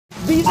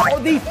These are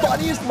the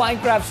funniest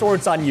Minecraft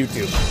shorts on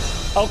YouTube.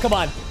 Oh, come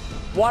on.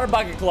 Water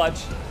bucket clutch.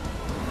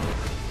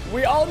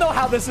 We all know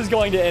how this is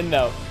going to end,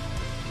 though.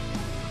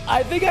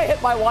 I think I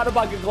hit my water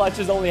bucket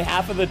clutches only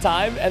half of the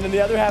time, and then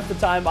the other half of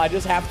the time, I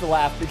just have to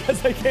laugh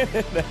because I can't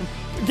hit them.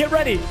 Get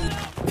ready.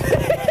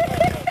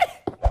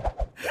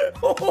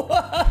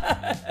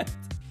 What?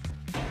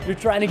 You're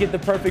trying to get the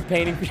perfect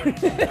painting.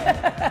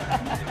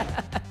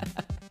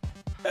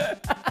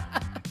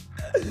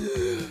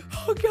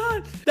 Oh,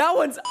 God. That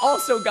one's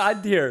also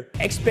God tier.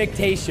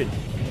 Expectation.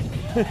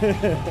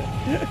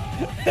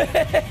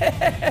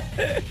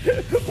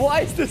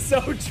 Why is this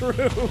so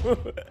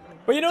true?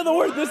 But you know the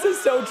worst, this is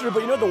so true,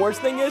 but you know the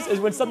worst thing is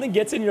when something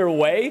gets in your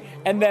way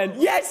and then,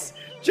 yes,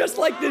 just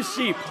like this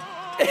sheep.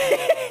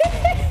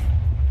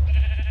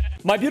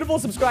 My beautiful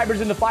subscribers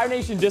in the Fire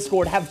Nation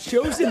Discord have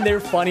chosen their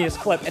funniest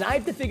clip, and I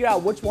have to figure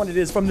out which one it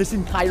is from this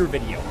entire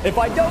video. If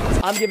I don't,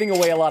 I'm giving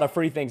away a lot of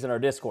free things in our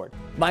Discord.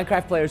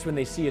 Minecraft players, when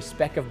they see a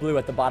speck of blue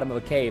at the bottom of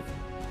a cave,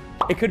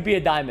 it could be a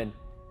diamond.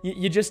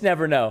 You just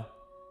never know.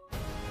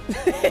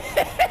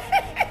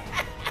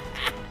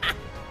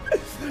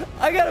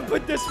 I gotta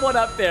put this one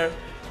up there.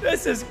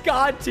 This is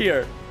God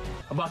tier.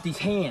 About these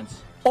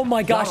hands. Oh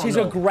my gosh, he's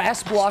a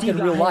grass block in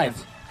real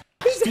life.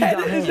 His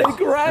head is a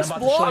grass block.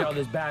 I'm about to show you all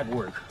this bag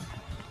work.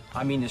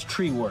 I mean, this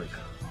tree work.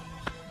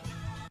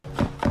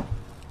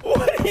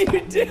 What are you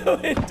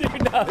doing?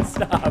 Dude, no,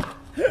 stop.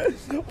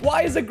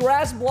 Why is a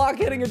grass block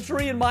hitting a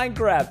tree in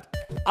Minecraft?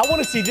 I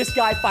want to see this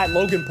guy fight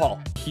Logan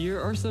Paul. Here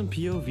are some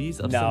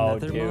POVs of some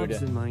nether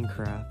mobs in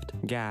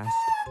Minecraft. Gassed.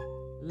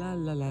 La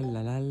la la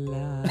la la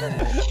la.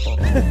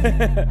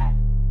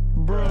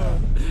 Bruh,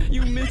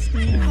 you missed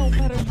me. How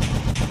better?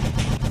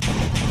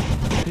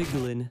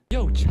 Piglin.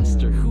 Yo,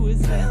 Chester, who is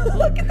that?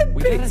 Look at the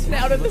big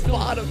snout at the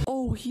bottom.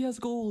 Oh, he has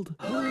gold.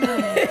 Yo,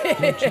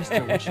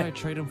 Chester, what should I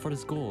trade him for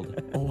this gold?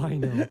 Oh, I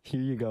know. Here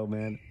you go,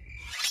 man.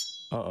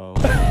 Uh-oh.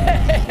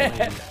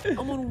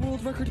 I'm on a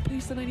world record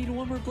pace and I need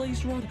one more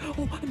blaze rod.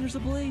 Oh, and there's a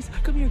blaze.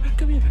 Come here,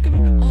 come here, come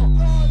here.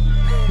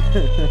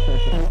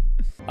 Oh.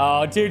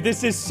 Oh, dude,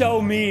 this is so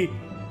me.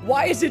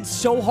 Why is it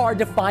so hard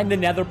to find the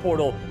nether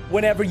portal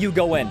whenever you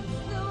go in?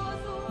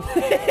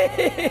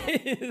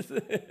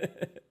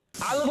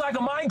 I look like a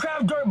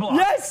Minecraft dirt block.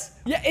 Yes!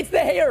 Yeah, it's the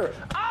hair.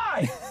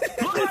 I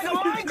look like a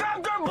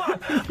Minecraft dirt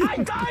block. I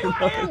dye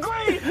my hair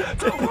green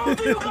to prove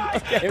to you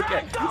guys that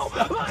I don't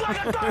look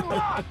like a dirt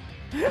block.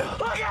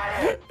 Look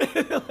at it!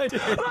 Look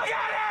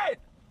at it!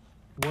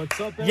 What's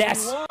up, everyone?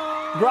 Yes!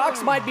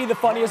 Grox might be the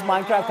funniest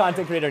Minecraft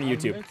content creator on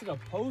YouTube. I invented a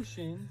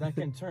potion that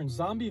can turn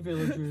zombie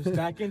villagers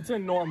back into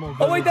normal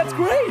Oh villagers. wait, that's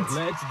great!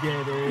 Let's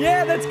get it.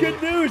 Yeah, that's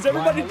good news.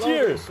 Everybody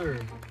cheer. Sir.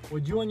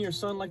 Would you and your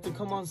son like to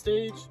come on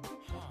stage?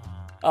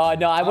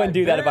 No, I wouldn't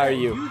do that if I were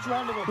you.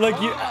 Look,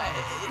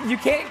 applause. you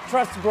can't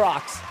trust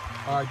Grox.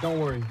 All right, don't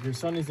worry. Your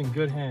son is in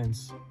good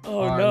hands. Oh,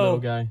 all right, no. little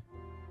guy.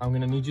 I'm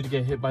gonna need you to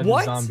get hit by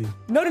the zombie.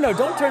 No,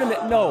 don't turn him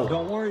in. No.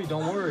 Don't worry,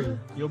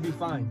 You'll be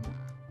fine.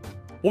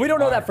 Well, we don't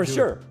know that for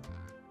sure.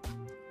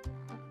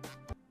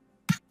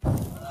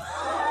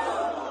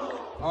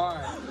 All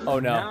right. Oh,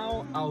 no.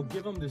 Now I'll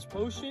give him this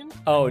potion.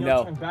 Oh, and he'll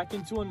no. turn back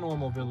into a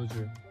normal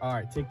villager. All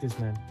right, take this,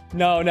 man.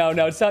 No. No.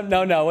 What's gonna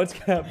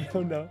happen?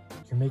 Oh, no.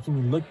 You're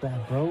making me look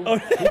bad, bro. Oh.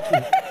 Take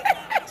it.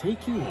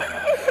 Take you.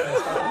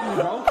 Stop hitting me,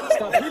 bro.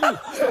 Stop hitting me.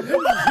 Stop hitting me, bro.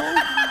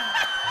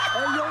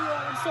 Oh, yo,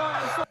 I'm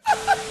sorry.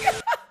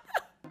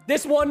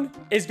 This one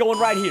is going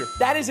right here.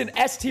 That is an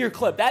S tier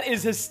clip. That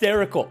is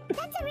hysterical.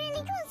 That's a really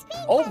cool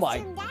speed. Oh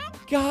my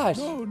gosh.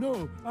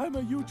 No, I'm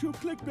a YouTube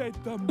clickbait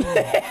thumbnail.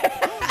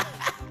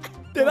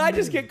 Did I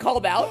just get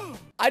called out?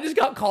 I just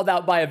got called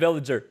out by a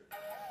villager.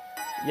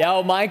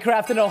 Yo,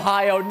 Minecraft in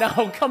Ohio.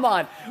 No, come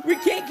on. We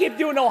can't keep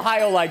doing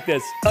Ohio like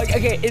this.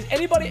 Okay, is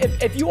anybody,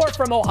 if you are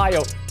from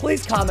Ohio,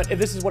 please comment if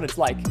this is what it's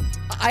like.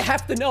 I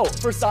have to know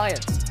for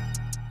science.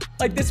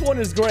 Like, this one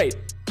is great.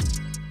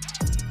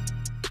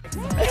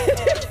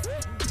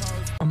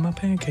 I'm a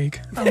pancake.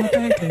 I'm a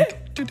pancake.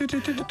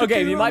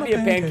 Okay, you might be a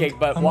pancake,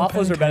 but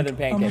waffles are better than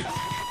pancakes.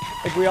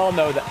 Like, we all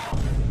know that.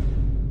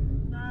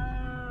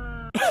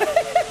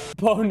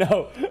 Oh,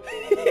 no.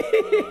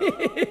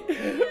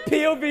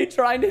 POV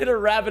trying to hit a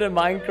rabbit in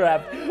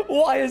Minecraft.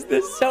 Why is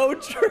this so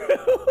true?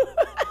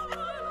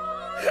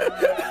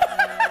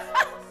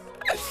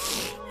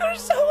 They're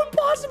so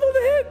impossible to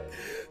hit.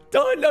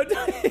 Don't.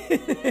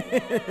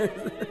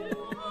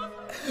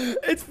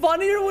 It's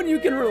funnier when you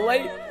can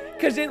relate,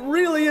 because it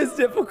really is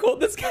difficult.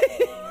 This game.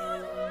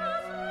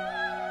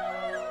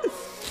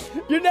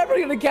 You're never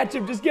going to catch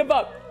him. Just give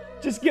up.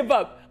 Just give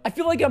up. I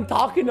feel like I'm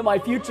talking to my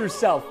future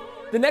self.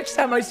 The next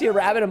time I see a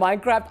rabbit in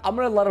Minecraft, I'm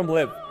going to let him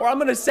live. Or I'm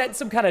going to set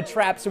some kind of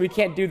trap so he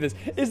can't do this.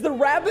 Is the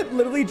rabbit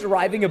literally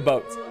driving a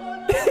boat?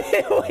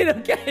 Wait,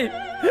 okay.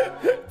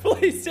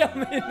 Please tell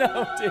me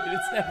no, dude.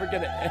 It's never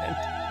going to end.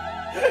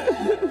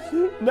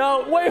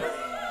 No, wait.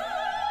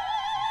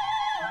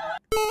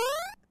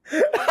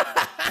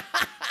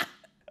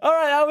 All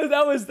right,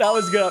 that was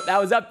good. That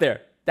was up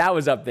there. That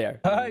was up there.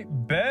 I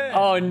bet.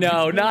 Oh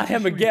no, not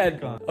him again.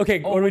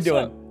 Okay, what are we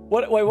doing?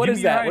 What? Wait, what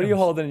is that? What are you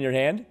holding in your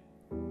hand?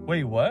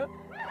 Wait, what?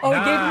 Oh, he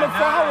gave him a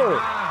flower.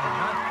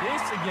 Not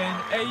this again.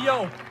 Hey,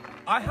 yo,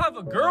 I have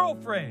a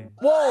girlfriend.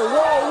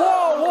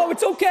 Whoa.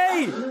 It's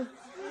okay.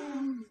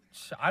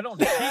 I don't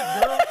cheat,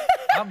 girl.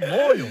 I'm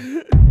loyal.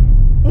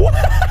 What?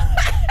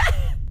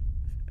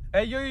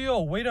 Hey,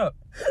 yo, wait up.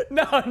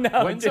 No,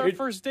 When's dude. our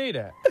first date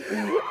at?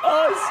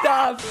 Oh,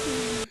 stop.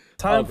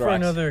 Time for Grox.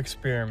 another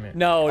experiment.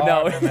 No.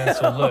 All right, man,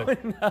 so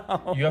look,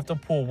 No. you have to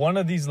pull one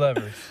of these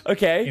levers.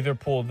 Okay. Either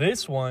pull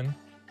this one,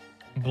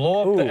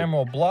 blow up the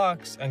emerald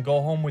blocks, and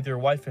go home with your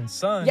wife and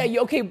son.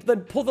 Yeah, okay,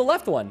 then pull the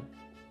left one.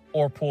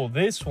 Or pull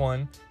this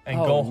one and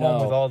Oh, go home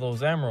no. with all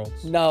those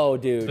emeralds. No,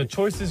 dude. The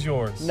choice is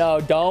yours.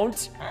 No,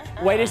 don't.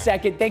 Wait a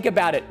second. Think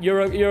about it. You're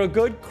a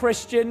good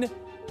Christian You're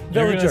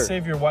villager. gonna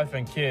save your wife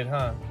and kid,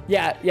 huh?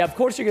 Yeah, of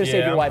course you're gonna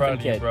save your I'm wife proud and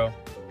of you, kid. bro.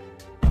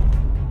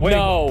 Wait,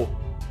 No.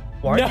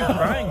 why are you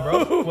crying,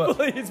 bro? What?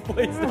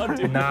 Please don't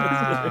do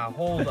Nah,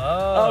 hold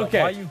up.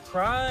 Okay. Why are you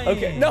crying? this.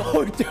 Okay.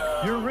 No, dude.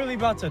 You're really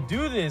about to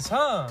do this,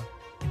 huh?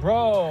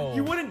 Bro.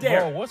 You wouldn't dare.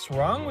 Bro, what's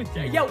wrong with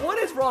you? Yeah, what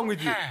is wrong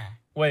with you?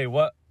 Wait,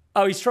 what?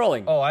 Oh, he's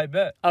trolling. Oh, I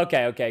bet.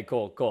 Okay,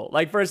 cool.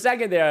 Like for a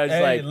second there, I was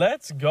Hey, like,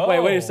 let's go.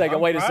 wait a second,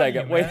 I'm wait a proud of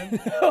second. you, Wait, man.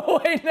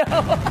 wait,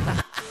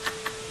 no.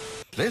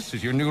 This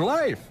is your new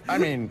life. I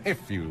mean,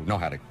 if you know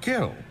how to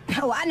kill.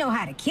 Oh, I know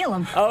how to kill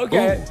him.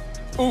 Okay.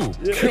 Ooh,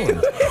 kill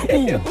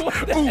him.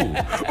 Ooh.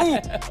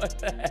 What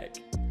the heck?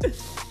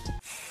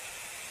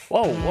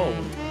 Whoa.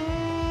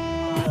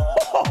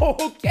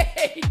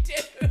 Okay,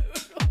 dude.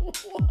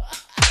 What?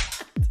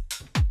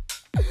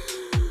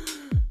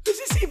 Is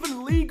this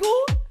even legal?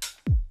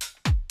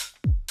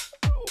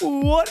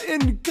 What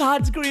in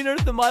God's green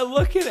earth am I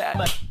looking at?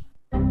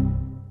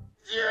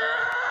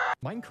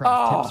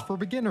 Minecraft tips for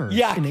beginners.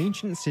 Yeah. In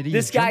ancient cities,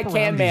 This guy jump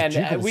around Can these Man,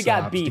 jiggle we got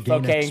slabs beef, to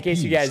gain okay, in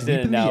case you XP. guys Sleep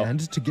didn't in the know.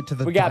 end to get to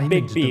the We got big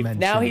diamond beef. dimension.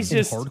 Now he's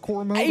just- in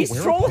hardcore mode, he's wear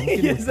a trolling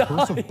pumpkin with his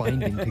Curse eye. of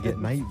Binding to get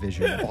night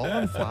vision. Fall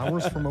on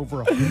flowers from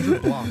over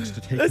 100 blocks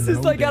to take This is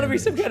no like gotta be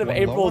damage. some kind of When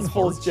low April's on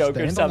Fool's hearts, joke or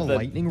stand on something. a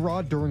lightning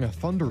rod during a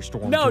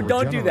thunderstorm No, to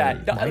don't do that.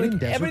 regenerate. Don't- Mine in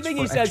deserts everything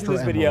he for says in this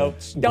extra video,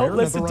 emeralds. don't Wear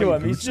listen to netherite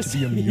him. He's boots just- to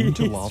be immune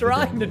to he's lava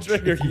trying to damage.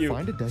 trigger If you you.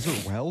 find a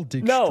desert well,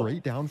 dig No.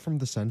 straight down from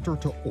the center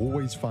to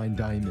always find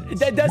diamonds.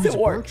 That doesn't Use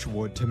work. birchwood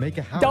to make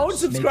a house. Don't Make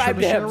subscribe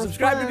sure to share him. with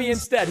Subscribe to me friends.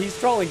 instead. He's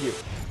trolling you.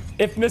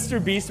 If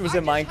Mr. Beast was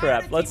in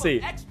Minecraft, let's see.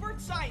 Expert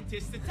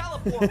scientists to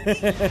teleport me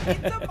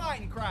into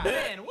Minecraft.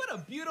 Man, what a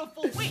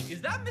beautiful. Wait,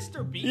 is that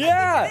Mr. Beast?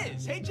 Yeah. I think it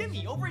is. Hey,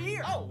 Jimmy, over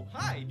here. Oh,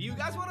 hi. Do you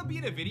guys want to be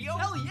in a video?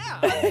 Hell yeah.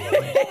 Let's do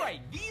it. All right,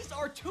 these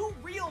are two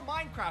real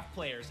Minecraft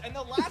players, and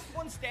the last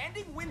one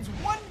standing wins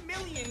 1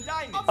 million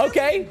diamonds.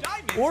 Okay, 1 million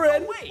diamonds? we're No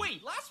in. way.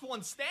 Wait, last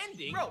one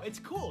standing? Bro, it's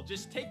cool.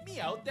 Just take me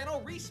out, then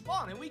I'll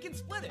respawn, and we can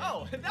split it.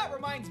 Oh, that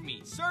reminds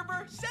me.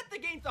 Server, set the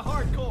game to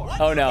hardcore.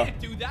 What? Oh, You no. can't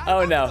do that. Oh,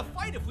 How no. can the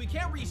fight if we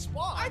can't respawn?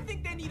 I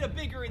think they need a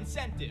bigger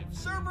incentive.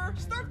 Server,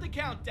 start the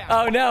countdown.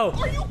 Oh, no.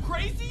 Are you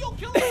crazy? You'll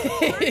kill us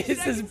in 30 This is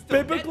seconds to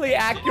biblically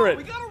get-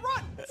 accurate. Come on, we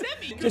gotta run.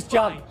 Timmy, Just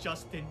goodbye, jump.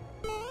 Justin.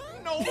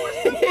 No,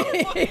 where's the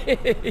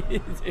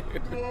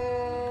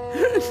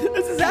Dude.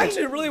 This is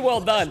actually really well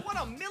done. Won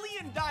 1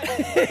 million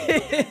diamonds. What are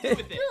you gonna do with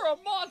it? You're a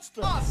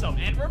monster. Awesome.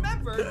 And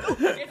remember, don't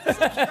forget to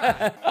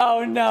subscribe.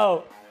 Oh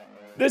no.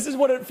 This is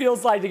what it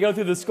feels like to go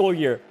through the school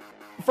year.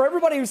 For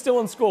everybody who's still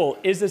in school,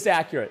 is this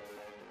accurate?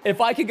 If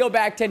I could go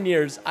back 10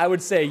 years, I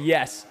would say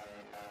yes.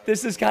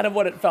 This is kind of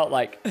what it felt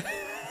like.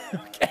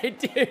 Okay,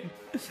 dude.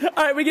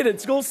 All right, we get it.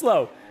 School's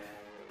slow.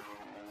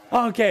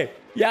 Okay.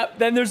 Yep.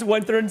 Then there's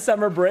winter and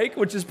summer break,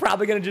 which is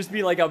probably going to just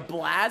be like a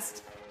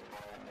blast.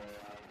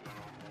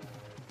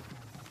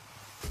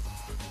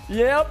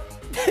 Yep.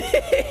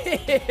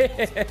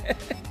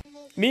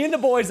 Me and the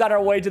boys on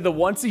our way to the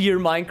once-a-year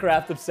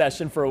Minecraft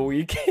obsession for a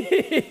week.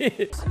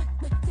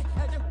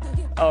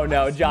 Oh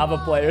no, Java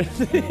players.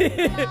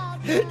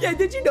 Yeah,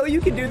 did you know you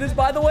can do this,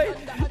 by the way?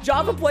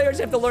 Java players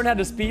have to learn how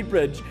to speed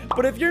bridge,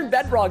 but if you're in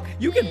Bedrock,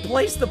 you can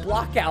place the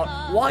block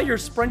out while you're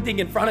sprinting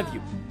in front of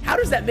you. How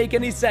does that make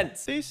any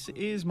sense? This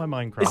is my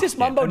Minecraft. Is this skin,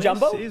 Mumbo and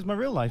Jumbo? This is my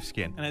real life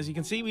skin. And as you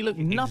can see, we look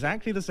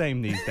exactly the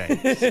same these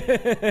days.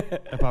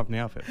 Apart from the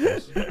outfit, of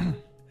course.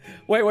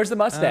 Wait, where's the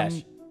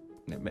mustache?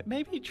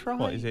 Maybe try.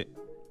 What is it?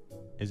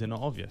 Is it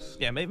not obvious?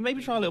 Yeah,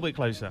 maybe try a little bit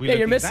closer. We Yeah, look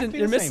you're missing. exactly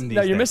You're the same missing. these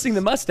No, you're days. missing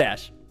the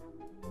mustache.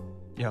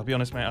 Yeah, I'll be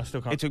honest, mate. I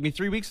still can't. It took me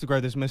 3 weeks to grow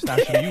this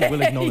mustache, and you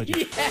will acknowledge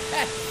it.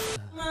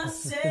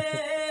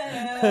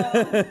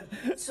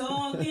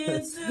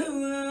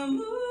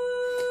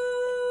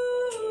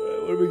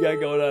 What do we got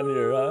going on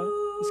here, huh?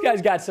 This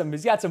guy's got some.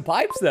 He's got some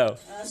pipes though.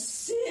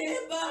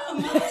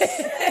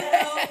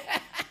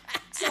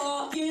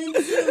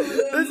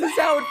 This is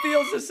how it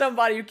feels to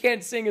somebody who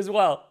can't sing as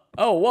well.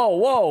 Oh,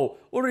 whoa.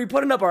 What are we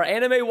putting up? Our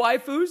anime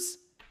waifus?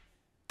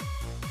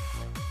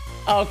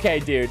 Okay,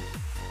 dude.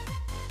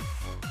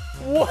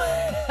 What?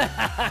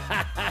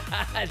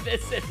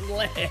 This is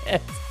lit.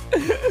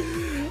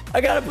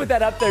 I gotta put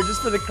that up there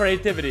just for the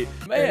creativity.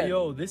 Man. Hey,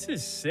 yo, this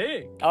is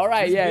sick. All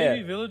right, this yeah.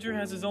 baby villager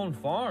has his own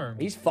farm.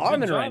 He's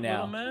farming Good job, right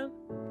now. little man.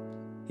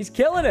 He's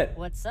killing it.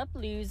 What's up,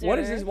 loser? What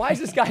is this? Why is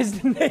this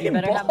guy's name? You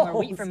better have more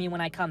wheat Balls? from me when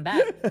I come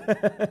back.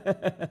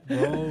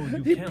 Bro,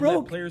 you He can't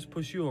broke. let players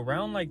push you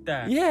around like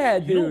that. Yeah,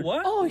 dude. You know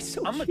what? Oh, he's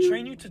so I'm gonna cute.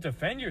 train you to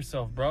defend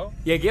yourself, bro.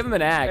 Yeah, give him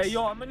an axe. Hey,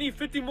 yo, I'm gonna need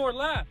 50 more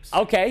laps.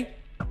 Okay.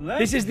 Let's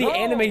This is the go.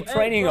 anime Hey,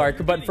 training bro, arc,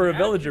 you're but for a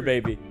getting villager after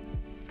baby. it.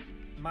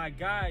 My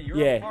guy, you're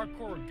Yeah. a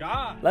parkour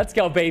god. Let's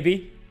go,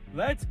 baby.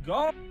 Let's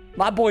go.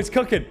 My boy's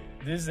cooking.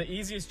 This is the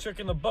easiest trick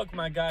in the book,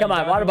 my guy. Come You on,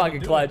 gotta water know how to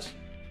bucket do clutch. it.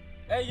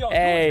 Hey, yo,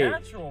 Hey. do it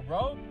natural,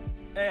 bro.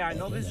 Hey, I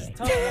know this is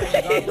tough. Man. You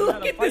gotta learn how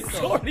Look to at fight this though.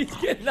 sword. He's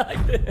getting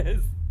like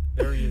this.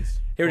 There he is.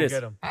 Here it Go is.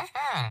 Get him.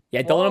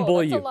 Yeah, don't let him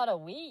bully That's you. a lot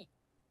of wheat.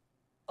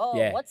 Oh,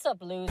 Yeah. what's up,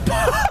 loser?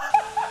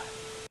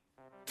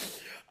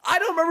 I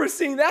don't remember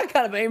seeing that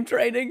kind of aim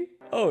training.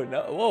 Oh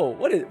no! Whoa!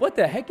 What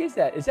the heck is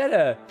that? Is that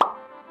a?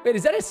 Wait,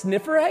 is that a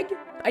sniffer egg?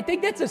 I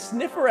think that's a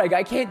sniffer egg.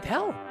 I can't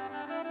tell.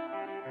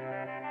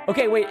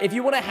 Okay, wait. If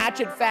you want to hatch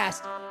it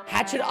fast,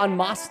 hatch it on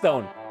moss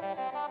stone.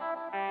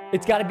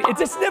 It's gotta be.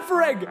 It's a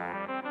sniffer egg.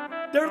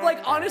 They're like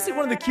honestly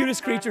one of the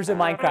cutest creatures in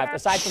Minecraft,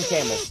 aside from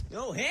camels.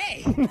 Oh,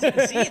 hey!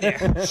 Didn't see you there.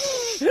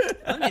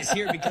 I'm just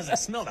here because I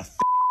smelled a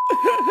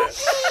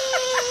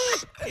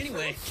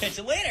Anyway, catch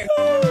you later.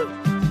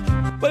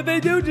 But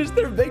they do just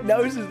their big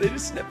noses. They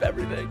just sniff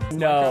everything.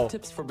 No. Minecraft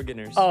tips for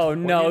beginners. Oh,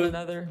 One no. game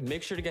another,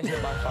 make sure to get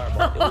hit by a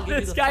fireball. It will give you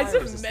This the guy's fire a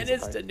resistance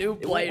menace type. to new It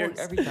won't players. work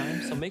every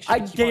time, so make sure I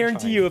to keep on guarantee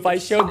trying. you, if I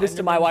showed this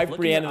to my wife Look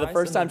in your Brianna the eyes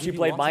first and time they'll she give you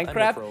played lots of ender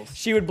Minecraft, pearls.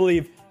 she would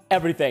believe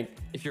everything.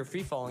 If you're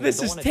free falling, This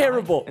and is don't wanna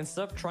terrible. Die,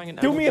 instead of trying an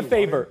Do me a emerald water,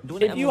 favor. do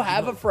an If you emerald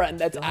have a road. friend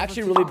that's You'll have a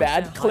actually really 50%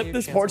 bad, higher clip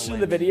this chance portion of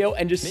the landing. video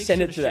and just Make send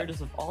sure it to share them. this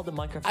with all the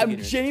Minecraft I'm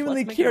beginners.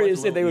 genuinely Let's make your life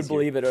curious a if they little would easier.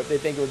 believe it or if they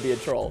think it would be a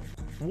troll.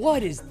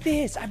 What is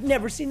this? I've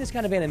never seen this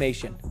kind of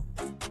animation.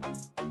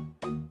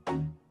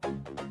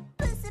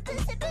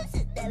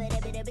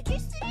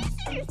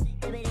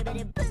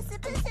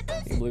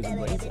 I'm losing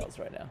brain cells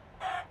right now.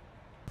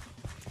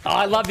 Oh,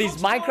 I love these.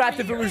 Minecraft,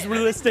 if it was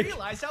realistic.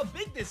 Realize how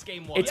big this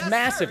game was. It's Yes,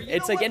 massive. sir. You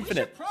It's know like what?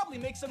 infinite. We should probably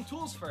make some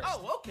tools first.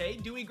 Oh, okay.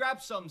 Do we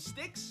grab some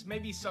sticks?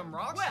 Maybe some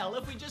rocks? Well,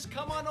 if we just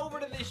come on over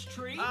to this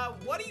tree.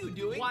 What are you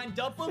doing? Wind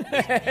up a bit.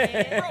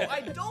 Bro,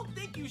 I don't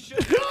think you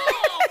should.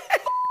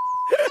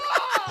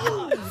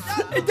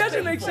 It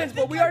doesn't make sense,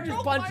 but we are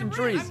just punching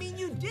trees. I mean,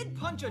 you did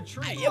punch a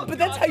tree. Yeah, but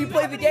that's how you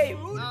play the game.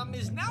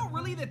 Is now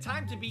really the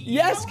time to be?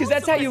 Yes, 'cause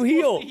that's how you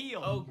heal.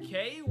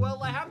 Okay,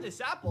 well, I have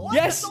this apple. What?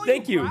 Yes, That's all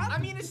thank you. grabbed? I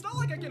mean, it's not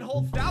like I can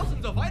hold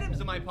thousands of items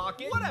in my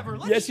pocket. Whatever.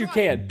 Let's Yes, you try.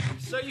 can.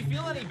 So you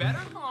feel any better?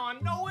 Oh,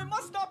 no, it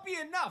must not be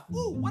enough.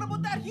 Ooh, what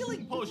about that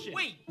healing potion?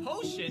 Wait,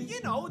 potion? You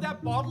know,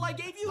 that bottle I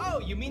gave you? Oh,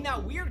 you mean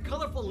that weird,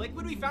 colorful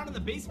liquid we found in the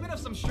basement of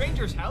some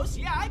stranger's house?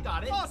 Yeah, I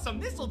got it. Awesome,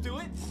 this'll do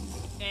it.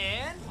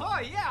 And, oh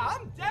yeah,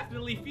 I'm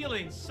definitely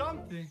feeling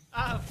something.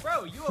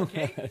 Bro, you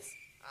okay?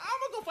 I'm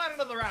gonna go find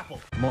another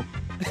apple.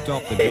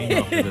 Stop the game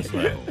after this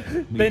level.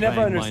 They never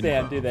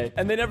understand, do they?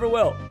 And they never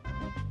will.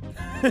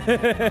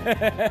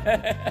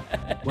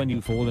 When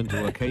you fall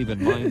into a cave in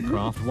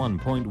Minecraft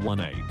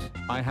 1.18,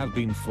 I have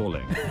been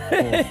falling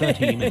for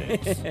 30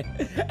 minutes.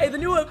 Hey, the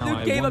new How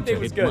I game want to update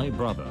was hit my good.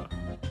 brother.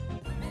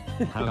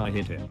 How I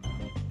hit him.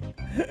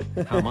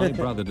 How my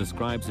brother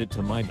describes it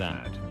to my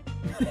dad.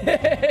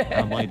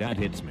 How my dad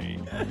hits me.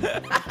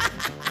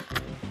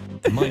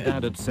 My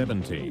dad at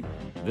 70.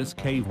 This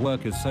cave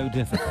work is so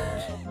difficult.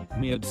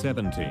 Me at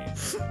 70.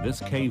 This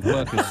cave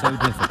work is so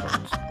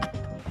difficult.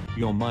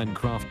 Your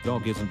Minecraft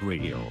dog isn't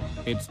real.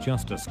 It's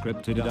just a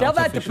scripted Tell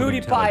that to artificial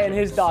PewDiePie and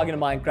his dog in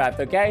Minecraft,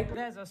 okay?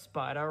 There's a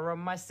spider on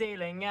my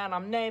ceiling and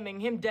I'm naming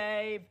him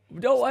Dave.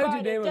 No, why would you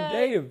Spider name him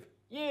Dave?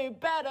 You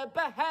better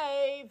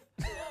behave.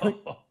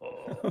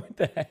 What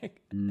the heck?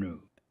 No.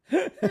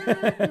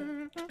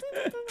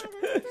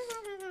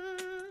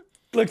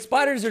 Look,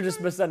 spiders are just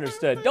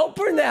misunderstood. Don't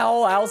burn that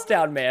whole house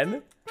down,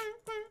 man.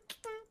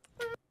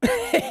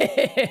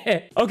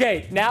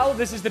 Okay, now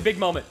this is the big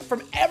moment.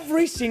 From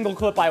every single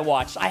clip I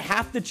watched, I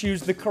have to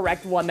choose the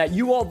correct one that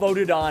you all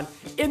voted on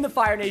in the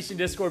Fire Nation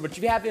Discord. But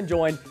if you haven't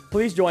joined,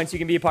 please join so you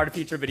can be a part of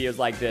future videos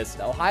like this.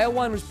 The Ohio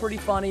one was pretty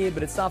funny,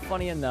 but it's not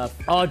funny enough.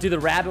 Oh, dude, the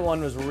rabbit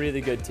one was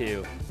really good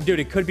too. Dude,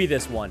 it could be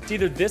this one. It's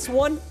either this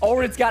one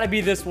or it's gotta be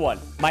this one.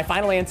 My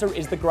final answer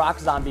is the Grok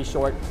Zombie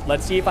short.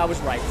 Let's see if I was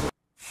right.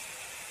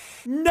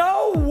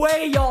 No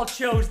way y'all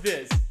chose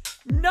this.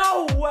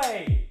 No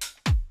way.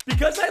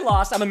 Because I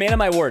lost, I'm a man of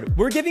my word.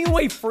 We're giving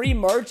away free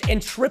merch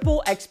and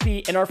triple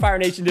XP in our Fire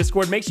Nation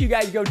Discord. Make sure you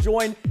guys go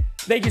join.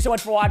 Thank you so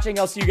much for watching.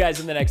 I'll see you guys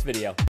in the next video.